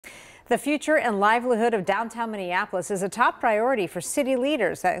The future and livelihood of downtown Minneapolis is a top priority for city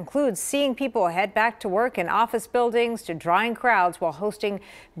leaders. That includes seeing people head back to work in office buildings to drawing crowds while hosting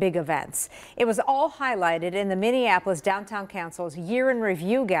big events. It was all highlighted in the Minneapolis Downtown Council's year in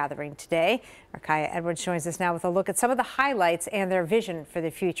review gathering today. Our Kaya Edwards joins us now with a look at some of the highlights and their vision for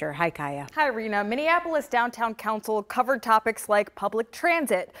the future. Hi, Kaya. Hi, Rena. Minneapolis Downtown Council covered topics like public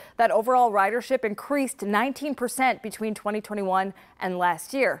transit. That overall ridership increased 19% between 2021 and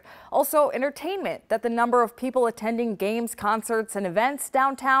last year. Also, entertainment, that the number of people attending games, concerts, and events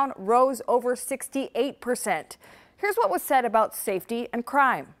downtown rose over 68%. Here's what was said about safety and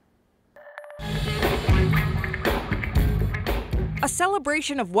crime. A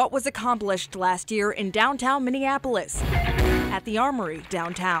celebration of what was accomplished last year in downtown Minneapolis at the Armory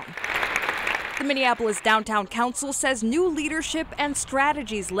downtown. The Minneapolis Downtown Council says new leadership and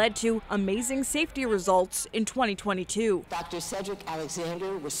strategies led to amazing safety results in 2022. Dr. Cedric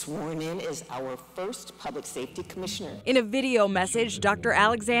Alexander was sworn in as our first public safety commissioner. In a video message, Dr.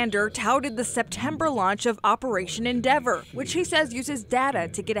 Alexander touted the September launch of Operation Endeavor, which he says uses data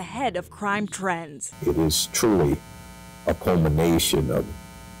to get ahead of crime trends. It is truly a culmination of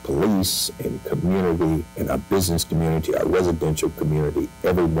police and community and our business community, our residential community,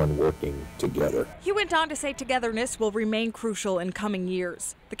 everyone working together. He went on to say togetherness will remain crucial in coming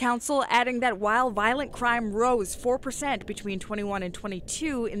years. The council adding that while violent crime rose 4% between 21 and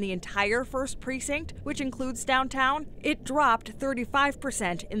 22 in the entire first precinct, which includes downtown, it dropped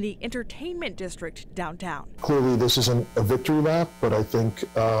 35% in the entertainment district downtown. Clearly this isn't a victory lap, but I think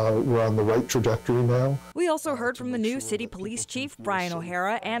we're on the right trajectory now. We also heard from the new city police chief, Brian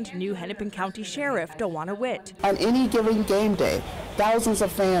O'Hara, and new Hennepin County Sheriff, Dawana Witt. On any given game day, thousands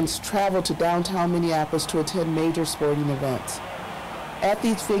of fans travel to downtown Minneapolis to attend major sporting events. At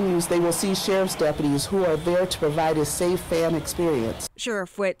these venues, they will see sheriff's deputies who are there to provide a safe fan experience.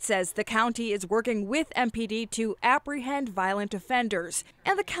 Sheriff Witt says the county is working with MPD to apprehend violent offenders.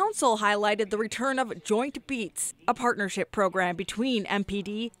 And the council highlighted the return of Joint Beats, a partnership program between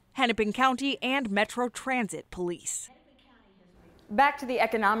MPD, Hennepin County, and Metro Transit Police. Back to the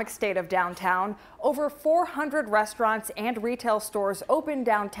economic state of downtown. Over 400 restaurants and retail stores opened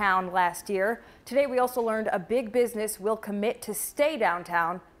downtown last year. Today we also learned a big business will commit to stay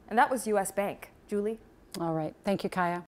downtown, and that was U.S. Bank. Julie? All right. Thank you, Kaya.